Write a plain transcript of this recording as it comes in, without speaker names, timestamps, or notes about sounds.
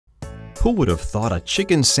Who would have thought a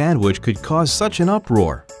chicken sandwich could cause such an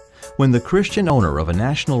uproar? When the Christian owner of a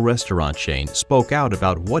national restaurant chain spoke out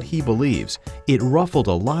about what he believes, it ruffled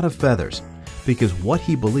a lot of feathers, because what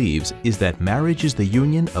he believes is that marriage is the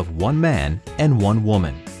union of one man and one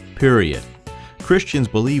woman, period. Christians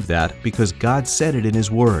believe that because God said it in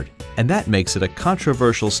His Word, and that makes it a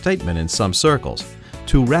controversial statement in some circles.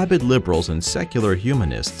 To rabid liberals and secular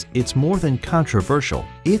humanists, it's more than controversial,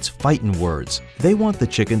 it's fighting words. They want the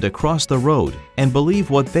chicken to cross the road and believe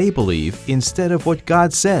what they believe instead of what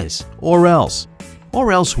God says. Or else.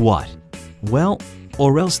 Or else what? Well,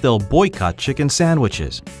 or else they'll boycott chicken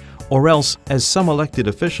sandwiches. Or else, as some elected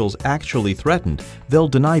officials actually threatened, they'll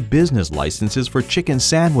deny business licenses for chicken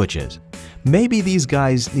sandwiches. Maybe these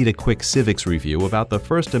guys need a quick civics review about the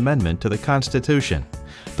First Amendment to the Constitution.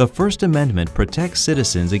 The First Amendment protects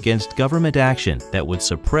citizens against government action that would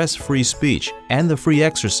suppress free speech and the free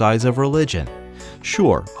exercise of religion.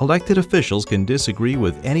 Sure, elected officials can disagree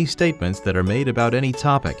with any statements that are made about any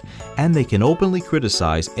topic, and they can openly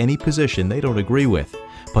criticize any position they don't agree with.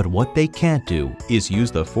 But what they can't do is use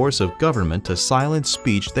the force of government to silence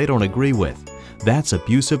speech they don't agree with. That's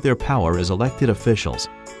abuse of their power as elected officials.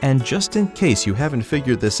 And just in case you haven't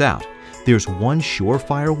figured this out, there's one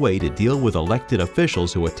surefire way to deal with elected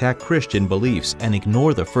officials who attack Christian beliefs and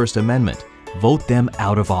ignore the First Amendment: vote them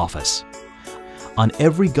out of office. On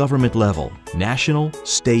every government level, national,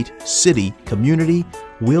 state, city, community,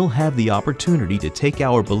 we'll have the opportunity to take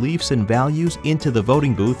our beliefs and values into the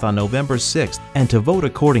voting booth on November 6th and to vote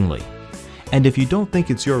accordingly. And if you don't think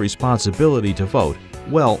it's your responsibility to vote,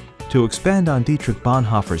 well, to expand on Dietrich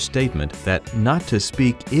Bonhoeffer's statement that not to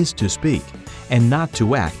speak is to speak and not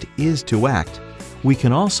to act is to act, we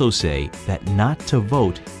can also say that not to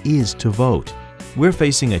vote is to vote. We're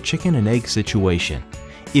facing a chicken and egg situation.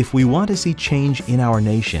 If we want to see change in our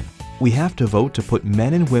nation, we have to vote to put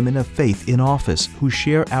men and women of faith in office who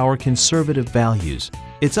share our conservative values.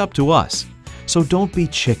 It's up to us. So don't be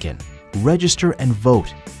chicken. Register and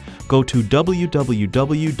vote. Go to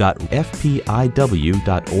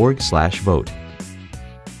www.fpiw.org/vote.